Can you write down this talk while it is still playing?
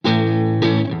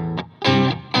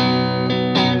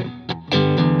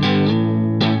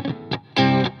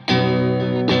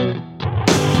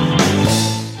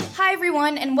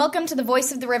welcome to the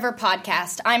Voice of the River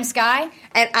podcast. I'm Sky.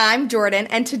 And I'm Jordan,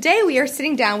 and today we are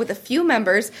sitting down with a few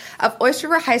members of Oyster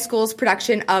River High School's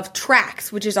production of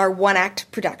Tracks, which is our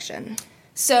one-act production.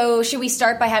 So should we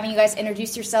start by having you guys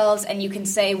introduce yourselves, and you can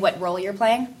say what role you're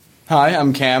playing? Hi,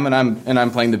 I'm Cam, and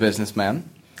I'm playing the businessman.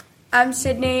 I'm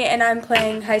Sydney, and I'm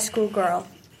playing high school girl.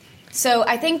 So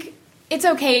I think it's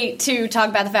okay to talk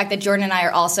about the fact that Jordan and I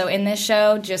are also in this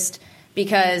show, just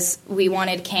because we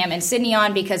wanted Cam and Sydney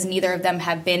on because neither of them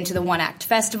have been to the One Act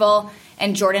Festival,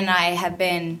 and Jordan and I have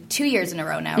been 2 years in a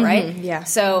row now, right? Mm-hmm, yeah.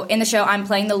 So in the show, I'm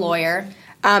playing the lawyer.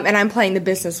 And I'm playing the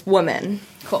businesswoman.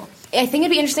 Cool. I think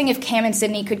it'd be interesting if Cam and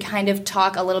Sydney could kind of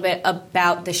talk a little bit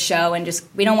about the show, and just,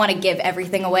 we don't want to give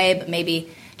everything away, but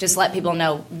maybe just let people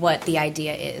know what the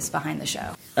idea is behind the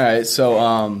show. All right,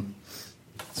 so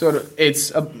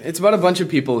it's about a bunch of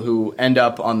people who end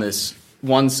up on this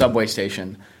one subway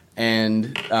station,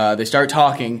 and they start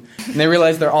talking, and they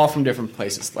realize they're all from different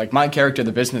places. Like my character,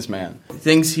 the businessman,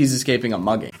 thinks he's escaping a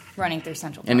mugging. Running through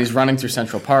Central Park. And he's running through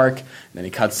Central Park, and then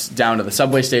he cuts down to the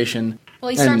subway station. Well,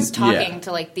 he starts talking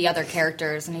to, like, the other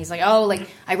characters, and he's like, oh, like,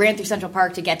 I ran through Central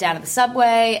Park to get down to the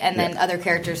subway, and then other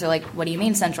characters are like, what do you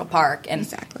mean Central Park?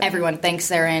 And everyone thinks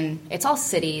they're in, it's all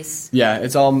cities. Yeah,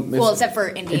 it's all... well, except for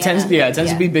Indiana. It tends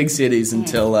to be big cities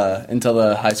until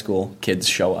the high school kids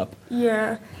show up.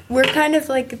 Yeah. We're kind of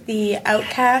like the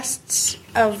outcasts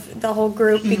of the whole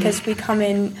group because we come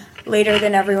in later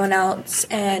than everyone else,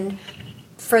 and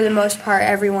for the most part,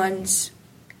 everyone's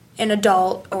an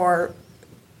adult or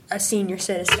a senior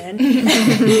citizen.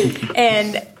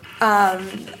 And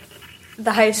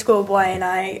the high school boy and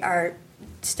I are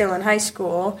still in high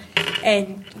school,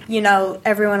 and, you know,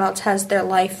 everyone else has their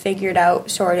life figured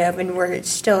out, sort of, and we're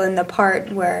still in the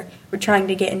part where we're trying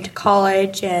to get into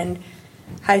college, and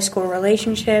high school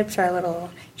relationships are a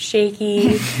little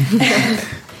shaky.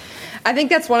 I think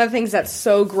that's one of the things that's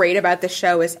so great about the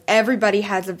show is everybody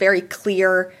has a very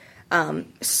clear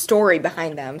story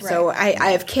behind them. Right. So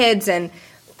I have kids, and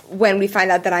when we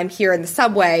find out that I'm here in the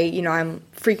subway, you know, I'm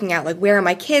freaking out, like, where are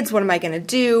my kids? What am I going to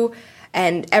do?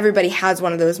 And everybody has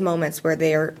one of those moments where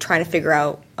they're trying to figure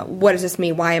out, what does this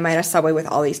mean? Why am I in a subway with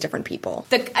all these different people?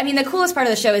 The coolest part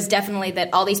of the show is definitely that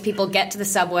all these people get to the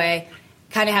subway,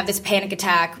 kind of have this panic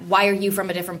attack. Why are you from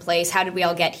a different place? How did we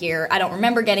all get here? I don't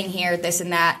remember getting here, this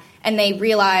and that. And they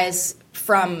realize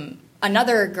from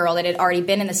another girl that had already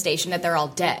been in the station that they're all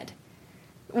dead.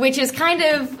 Which is kind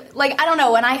of, like, I don't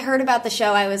know, when I heard about the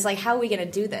show, I was like, how are we going to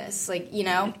do this? Like, you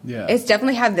know? Yeah. It's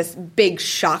definitely had this big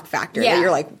shock factor that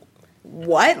you're like,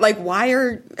 what? Like,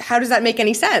 how does that make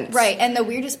any sense? Right, and the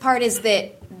weirdest part is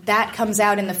that comes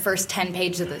out in the first 10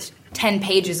 pages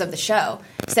of the show.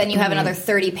 So then you have another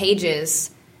 30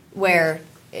 pages where,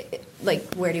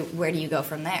 like, where do you go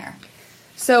from there?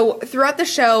 So throughout the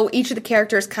show, each of the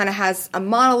characters kind of has a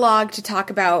monologue to talk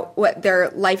about what their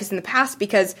life is in the past,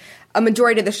 because a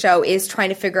majority of the show is trying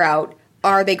to figure out,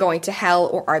 are they going to hell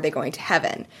or are they going to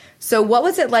heaven? So what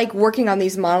was it like working on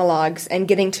these monologues and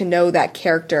getting to know that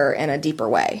character in a deeper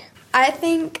way? I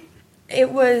think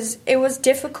it was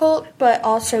difficult, but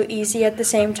also easy at the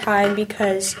same time,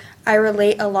 because I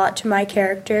relate a lot to my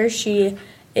character. She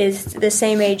is the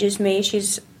same age as me.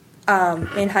 She's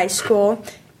in high school,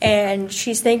 and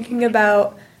she's thinking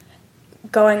about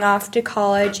going off to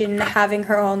college and having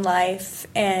her own life,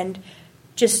 and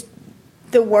just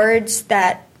the words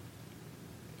that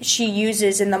she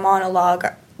uses in the monologue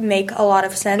make a lot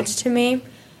of sense to me,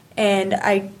 and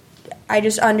I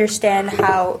just understand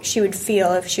how she would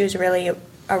feel if she was really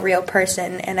a real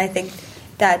person, and I think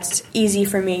that's easy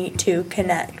for me to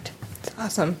connect. That's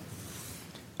awesome.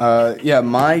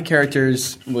 My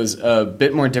character's was a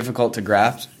bit more difficult to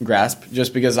grasp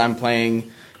just because I'm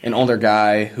playing an older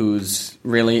guy who's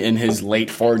really in his late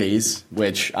 40s,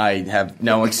 which I have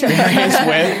no experience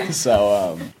with.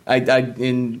 So I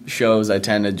in shows, I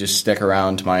tend to just stick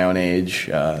around to my own age.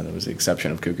 There was the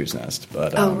exception of Cuckoo's Nest.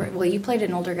 But well, you played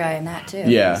an older guy in that, too.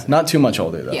 Yeah, not too much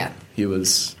older, though. Yeah.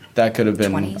 That could have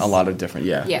been 20s. a lot of different,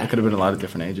 it could have been a lot of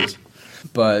different ages.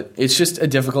 But it's just a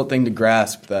difficult thing to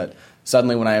grasp that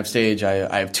suddenly when I have stage,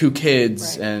 I have 2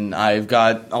 kids, and I've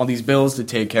got all these bills to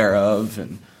take care of,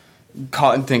 and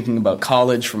thinking about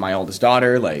college for my oldest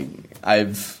daughter. Like, I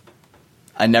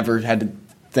never had to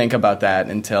think about that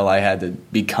until I had to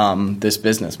become this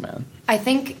businessman. I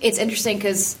think it's interesting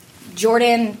because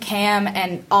Jordan, Cam,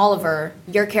 and Oliver,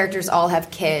 your characters all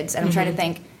have kids, and I'm trying to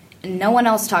think, no one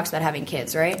else talks about having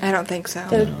kids, right? I don't think so.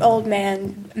 The old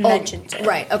man mentions it.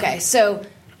 Right, okay. So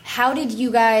how did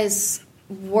you guys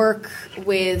work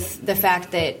with the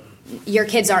fact that your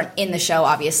kids aren't in the show,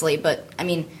 obviously, but, I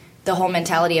mean, the whole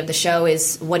mentality of the show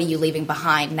is, what are you leaving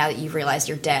behind now that you've realized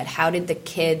you're dead? How did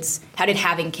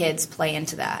having kids play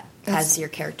into that as your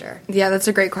character? Yeah, that's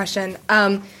a great question.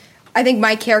 I think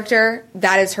my character,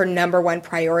 that is her number one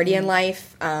priority in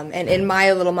life. And in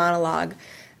my little monologue,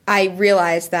 I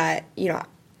realized that,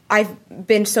 I've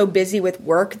been so busy with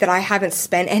work that I haven't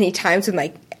spent any time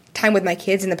with my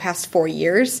kids in the past 4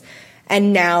 years.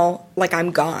 And now,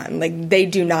 I'm gone. They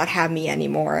do not have me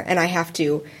anymore. And I have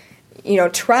to,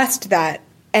 trust that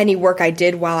any work I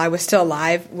did while I was still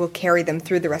alive will carry them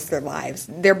through the rest of their lives.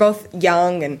 They're both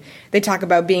young, and they talk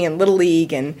about being in Little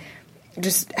League and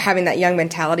just having that young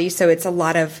mentality. So it's a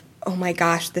lot of, oh my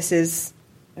gosh, this is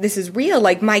real.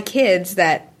 My kids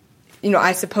that,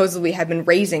 I supposedly have been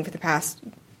raising for the past,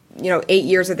 8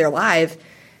 years of their life,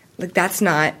 that's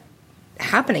not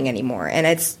happening anymore. And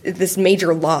it's this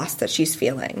major loss that she's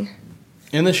feeling.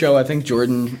 In the show, I think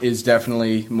Jordan is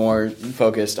definitely more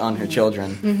focused on her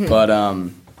children. Mm-hmm. But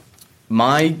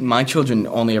my children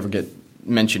only ever get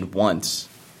mentioned once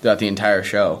throughout the entire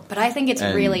show. But I think it's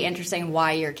really interesting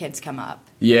why your kids come up.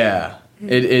 Yeah.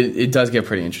 It does get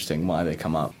pretty interesting why they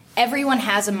come up. Everyone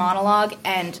has a monologue,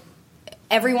 and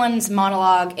everyone's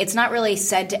monologue, it's not really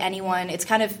said to anyone. It's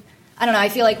kind of, I don't know, I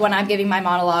feel like when I'm giving my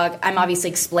monologue, I'm obviously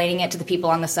explaining it to the people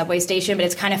on the subway station, but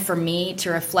it's kind of for me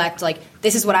to reflect,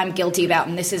 this is what I'm guilty about,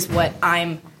 and this is what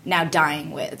I'm now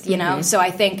dying with, you know? Mm-hmm. So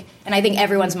I think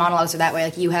everyone's monologues are that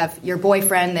way. You have your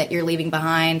boyfriend that you're leaving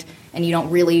behind, and you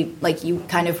don't really, you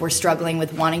kind of were struggling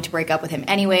with wanting to break up with him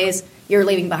anyways. You're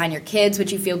leaving behind your kids,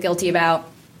 which you feel guilty about,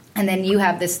 and then you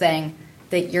have this thing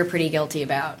that you're pretty guilty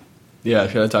about. Yeah,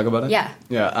 should I talk about it? Yeah.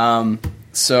 Yeah,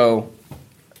 so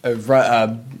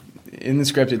in the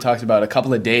script it talks about a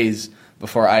couple of days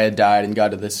before I had died and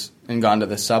gone to this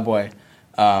subway.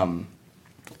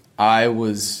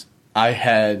 I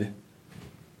had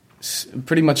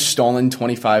pretty much stolen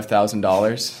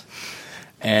 $25,000,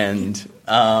 and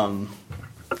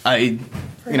I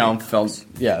felt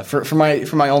for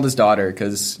my oldest daughter,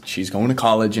 because she's going to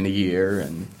college in a year,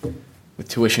 and with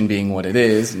tuition being what it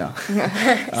is, no.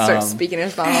 Start speaking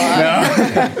his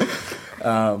monologue.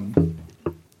 No.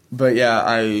 But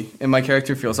yeah, my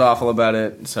character feels awful about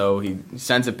it, so he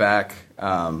sends it back.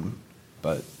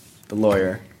 But the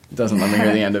lawyer doesn't let me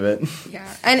hear the end of it. Yeah,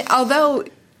 and although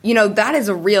that is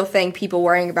a real thing, people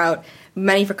worrying about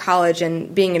money for college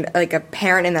and being a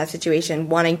parent in that situation,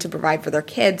 wanting to provide for their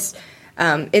kids,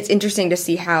 it's interesting to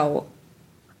see how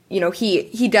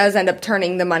he does end up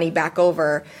turning the money back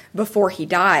over before he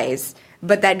dies.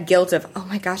 But that guilt of, oh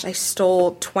my gosh, I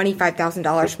stole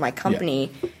 $25,000 from my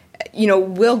company. Yeah.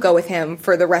 Will go with him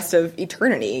for the rest of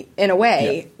eternity in a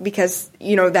way, because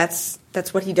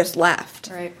that's what he just left.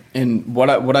 Right. And what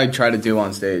I try to do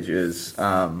on stage is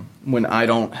when I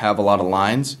don't have a lot of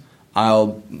lines,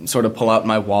 I'll sort of pull out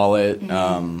my wallet,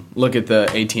 look at the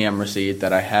ATM receipt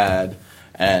that I had,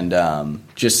 and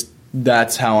just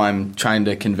that's how I'm trying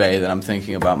to convey that I'm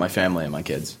thinking about my family and my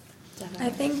kids. Definitely. I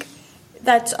think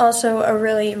that's also a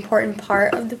really important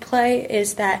part of the play,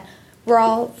 is that we're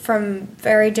all from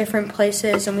very different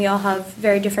places and we all have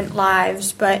very different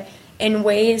lives, but in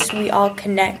ways we all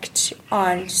connect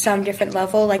on some different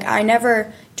level. I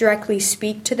never directly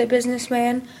speak to the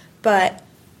businessman, but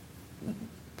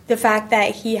the fact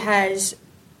that he has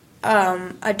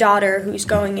a daughter who's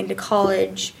going into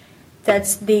college,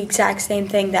 that's the exact same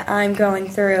thing that I'm going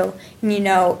through. And,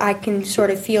 I can sort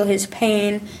of feel his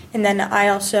pain, and then I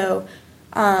also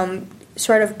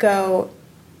sort of go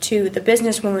to the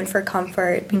businesswoman for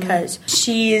comfort, because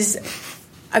she's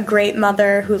a great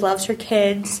mother who loves her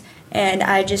kids, and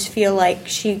I just feel like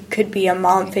she could be a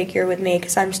mom figure with me,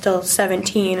 because I'm still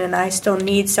 17 and I still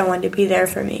need someone to be there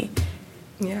for me.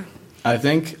 Yeah. I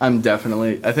think I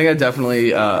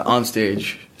definitely on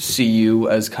stage see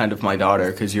you as kind of my daughter,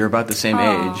 because you're about the same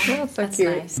age. Oh, that's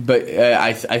cute. Nice. But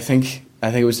I think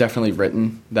it was definitely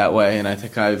written that way, and I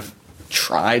think I've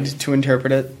tried to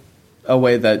interpret it a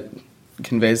way that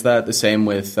conveys that. The same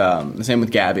with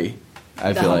Gabby.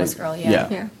 I feel homeless like girl,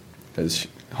 yeah. Because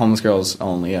homeless girl's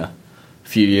only a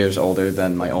few years older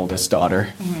than my oldest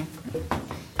daughter. Mm-hmm.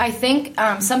 I think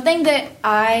something that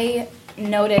I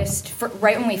noticed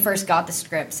right when we first got the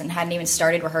scripts and hadn't even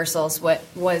started rehearsals, what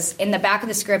was in the back of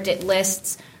the script, it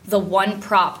lists the one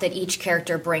prop that each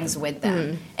character brings with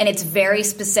them, and it's very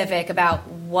specific about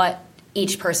what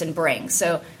each person brings.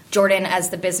 So Jordan, as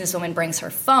the businesswoman, brings her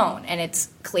phone, and it's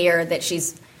clear that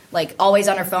she's always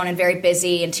on her phone and very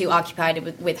busy and too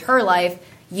occupied with her life.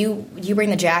 You bring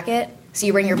the jacket, so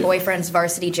you bring your boyfriend's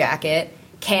varsity jacket.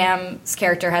 Cam's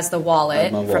character has the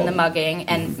wallet from the mugging,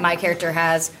 and my character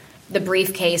has the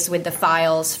briefcase with the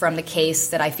files from the case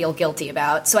that I feel guilty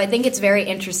about. So I think it's very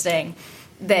interesting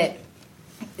that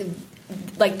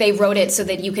like they wrote it so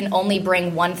that you can only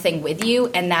bring one thing with you,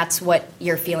 and that's what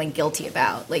you're feeling guilty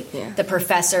about. Like the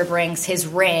professor brings his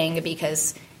ring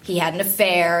because he had an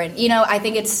affair, and I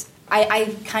think it's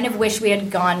I kind of wish we had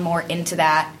gone more into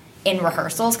that in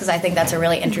rehearsals, because I think that's a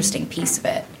really interesting piece of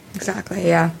it. Exactly.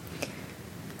 Yeah.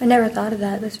 I never thought of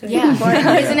that. That's very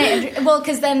Isn't it? Well,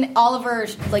 because then Oliver,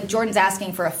 like Jordan's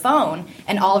asking for a phone,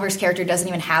 and Oliver's character doesn't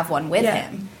even have one with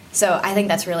him. So I think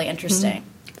that's really interesting.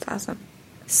 That's awesome.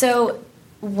 So,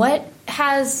 what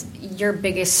has your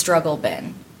biggest struggle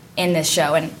been in this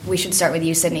show? And we should start with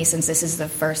you, Sydney, since this is the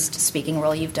first speaking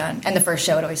role you've done, and the first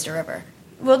show at Oyster River.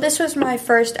 Well, this was my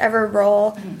first ever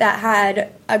role that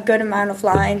had a good amount of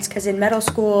lines, because in middle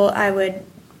school I would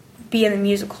be in the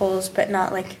musicals, but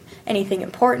not like anything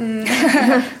important.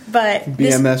 But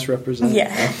BMS representative.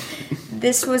 Yeah.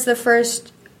 This was the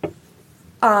first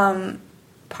part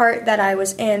that I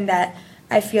was in that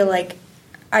I feel like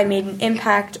I made an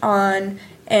impact on,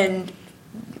 and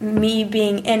me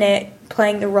being in it,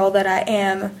 playing the role that I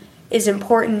am, is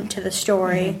important to the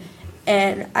story.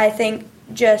 And I think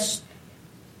just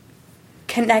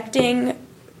connecting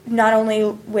not only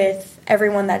with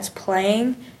everyone that's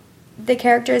playing the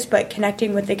characters, but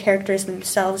connecting with the characters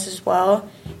themselves as well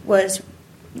was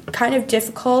kind of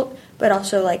difficult, but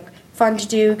also like fun to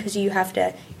do, because you have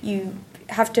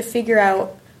to figure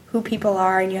out who people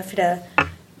are, and you have to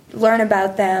learn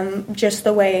about them just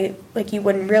the way like you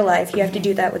would in real life. You have to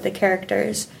do that with the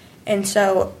characters. And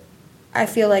so I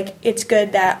feel like it's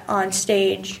good that on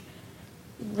stage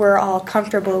we're all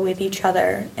comfortable with each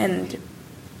other, and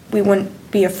we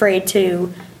wouldn't be afraid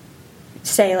to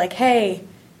say like, hey,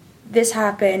 this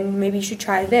happened, maybe you should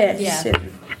try this. Yeah.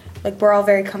 And, like, we're all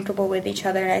very comfortable with each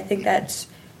other, and I think that's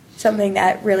something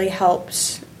that really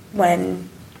helps when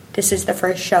this is the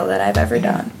first show that I've ever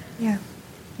done. Yeah.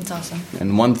 It's awesome.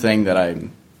 And one thing that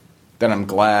I'm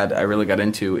glad I really got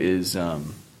into is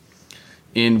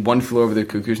in One Flew Over the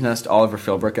Cuckoo's Nest, Oliver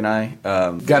Philbrick and I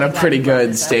got a pretty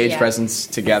good stage presence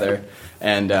together,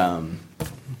 and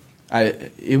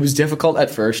it was difficult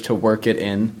at first to work it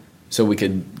in so we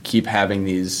could keep having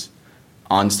these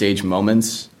on-stage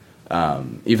moments,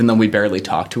 even though we barely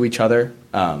talked to each other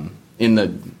in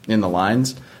the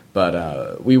lines.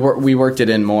 But we worked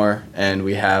it in more, and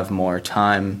we have more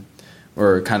time.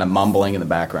 We're kind of mumbling in the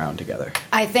background together.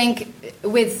 I think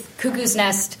with Cuckoo's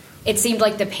Nest, it seemed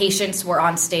like the patients were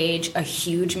on stage a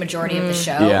huge majority of the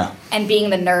show. Yeah. And being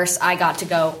the nurse, I got to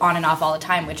go on and off all the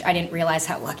time, which I didn't realize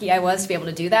how lucky I was to be able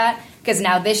to do that. Because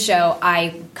now this show,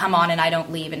 I come on and I don't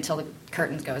leave until the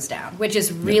curtains goes down, which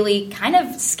is really kind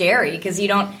of scary, because you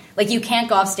can't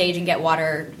go off stage and get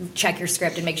water, check your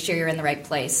script, and make sure you're in the right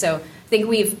place. So I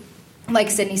think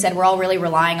like Sydney said, we're all really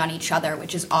relying on each other,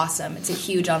 which is awesome. It's a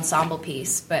huge ensemble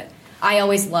piece. But I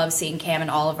always love seeing Cam and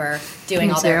Oliver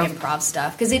doing all their improv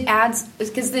stuff, because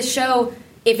this show,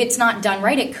 if it's not done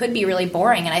right, it could be really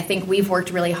boring. And I think we've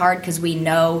worked really hard because we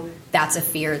know that's a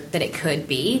fear that it could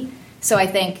be. So I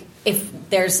think if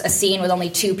there's a scene with only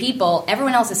 2 people,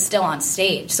 everyone else is still on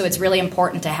stage. So it's really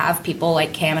important to have people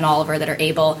like Cam and Oliver that are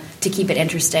able to keep it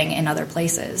interesting in other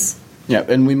places. Yeah,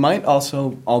 and we might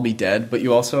also all be dead, but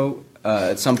you also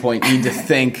at some point need to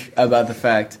think about the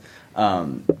fact,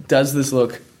 does this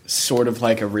look sort of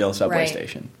like a real subway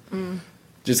station?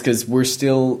 Just because we're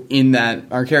still in that,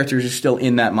 our characters are still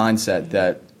in that mindset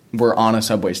that we're on a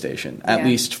subway station, at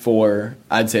least for,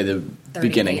 I'd say, the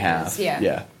beginning pages, half.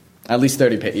 Yeah. At least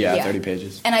 30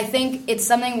 pages. And I think it's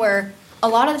something where a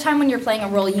lot of the time when you're playing a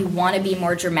role, you want to be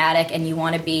more dramatic and you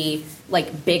want to be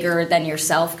like bigger than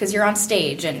yourself, because you're on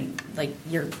stage and like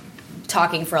you're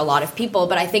talking for a lot of people.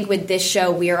 But I think with this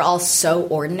show, we are all so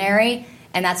ordinary,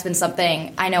 and that's been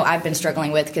something I know I've been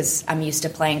struggling with, because I'm used to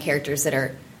playing characters that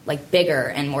are like bigger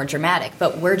and more dramatic,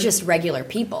 but we're just regular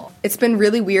people. It's been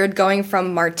really weird going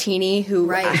from Martini, who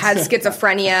had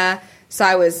schizophrenia, so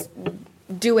I was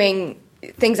doing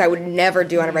things I would never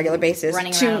do on a regular basis.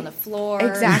 Running around on the floor.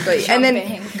 Exactly. And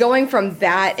then going from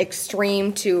that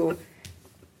extreme to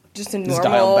just a normal...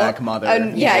 dialed-back mother.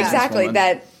 Exactly.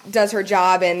 That does her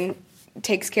job and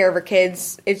takes care of her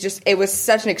kids. It was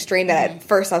such an extreme that at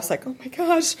first I was like, oh my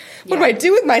gosh, what do I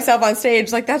do with myself on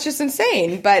stage? Like, that's just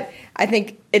insane. But I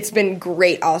think it's been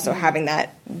great also having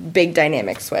that big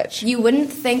dynamic switch. You wouldn't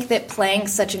think that playing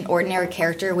such an ordinary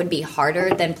character would be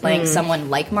harder than playing someone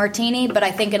like Martini, but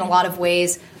I think in a lot of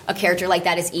ways a character like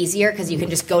that is easier, because you can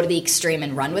just go to the extreme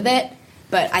and run with it.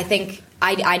 But I think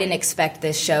I didn't expect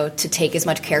this show to take as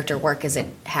much character work as it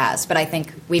has, but I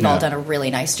think we've all done a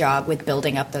really nice job with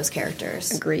building up those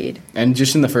characters. Agreed. And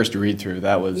just in the first read-through,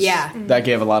 that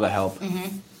gave a lot of help.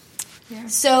 Mm-hmm. Yeah.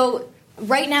 So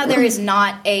right now there is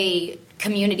not a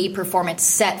community performance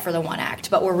set for the one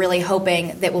act, but we're really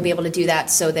hoping that we'll be able to do that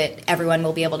so that everyone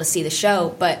will be able to see the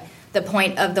show. But the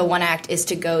point of the one act is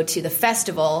to go to the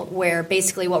festival, where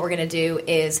basically what we're going to do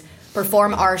is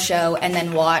perform our show and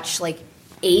then watch like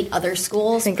 8 other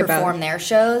schools perform their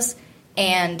shows,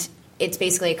 and it's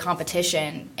basically a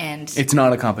competition. And it's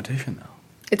not a competition though.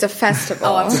 It's a festival.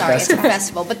 Oh, I'm sorry, it's a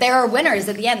festival. But there are winners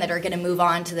at the end that are going to move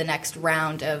on to the next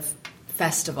round of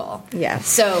festival. Yes.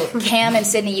 So Cam and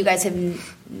Sydney, you guys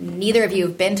neither of you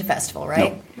have been to festival,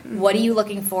 right? No. What are you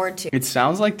looking forward to? It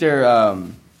sounds like they're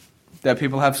that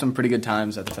people have some pretty good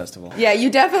times at the festival. Yeah,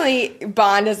 you definitely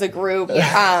bond as a group,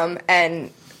 and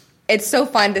it's so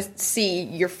fun to see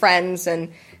your friends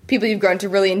and people you've grown to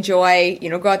really enjoy,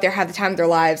 go out there, have the time of their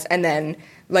lives, and then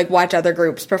watch other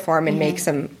groups perform and make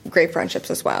some great friendships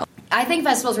as well. I think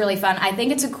festival's really fun. I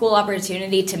think it's a cool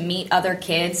opportunity to meet other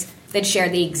kids that share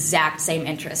the exact same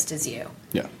interest as you.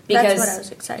 Yeah. Because, that's what I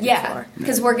was excited for.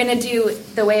 Because we're going to do,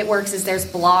 the way it works is there's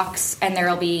blocks, and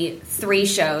there'll be 3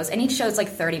 shows, and each show is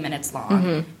 30 minutes long.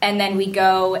 Mm-hmm. And then we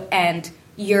go, and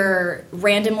you're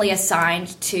randomly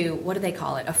assigned to, what do they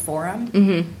call it, a forum?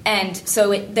 Mm-hmm. And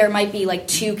so there might be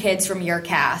 2 kids from your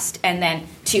cast, and then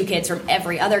 2 kids from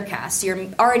every other cast. So you're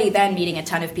already then meeting a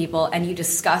ton of people, and you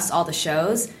discuss all the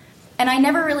shows. And I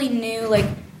never really knew,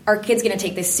 are kids going to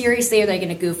take this seriously? Are they going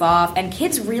to goof off? And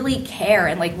kids really care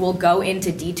and, will go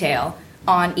into detail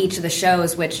on each of the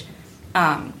shows, which,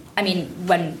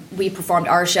 when we performed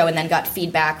our show and then got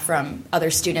feedback from other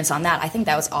students on that, I think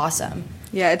that was awesome.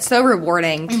 Yeah, it's so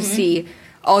rewarding to see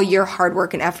all your hard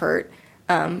work and effort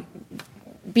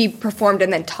be performed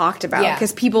and then talked about.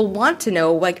 Because people want to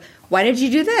know, why did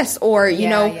you do this? Or,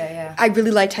 I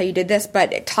really liked how you did this,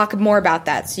 but talk more about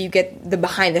that so you get the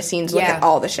behind-the-scenes look at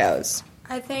all the shows.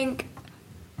 I think,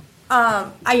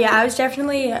 I was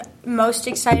definitely most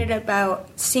excited about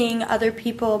seeing other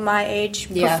people my age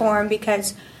perform,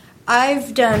 because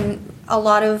I've done a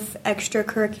lot of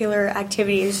extracurricular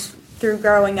activities through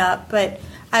growing up, but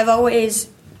I've always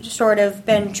sort of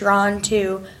been drawn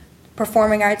to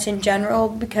performing arts in general,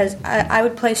 because I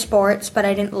would play sports, but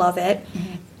I didn't love it.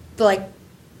 Mm-hmm.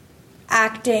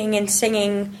 Acting and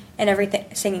singing and everything.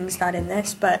 Singing's not in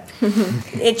this, but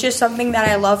it's just something that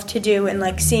I love to do,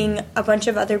 and seeing a bunch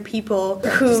of other people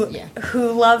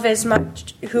who love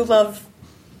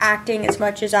acting as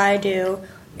much as I do.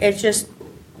 It's just,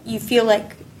 you feel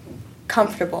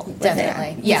comfortable with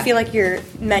Definitely. it. You feel like you're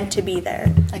meant to be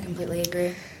there. I completely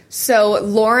agree. So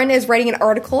Lauren is writing an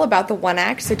article about the one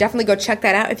act, so definitely go check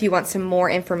that out if you want some more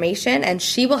information. And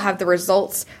she will have the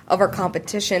results of our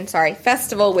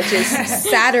festival, which is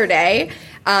Saturday.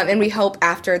 And we hope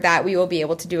after that we will be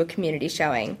able to do a community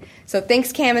showing. So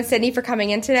thanks, Cam and Sydney, for coming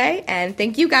in today. And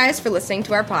thank you guys for listening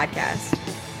to our podcast.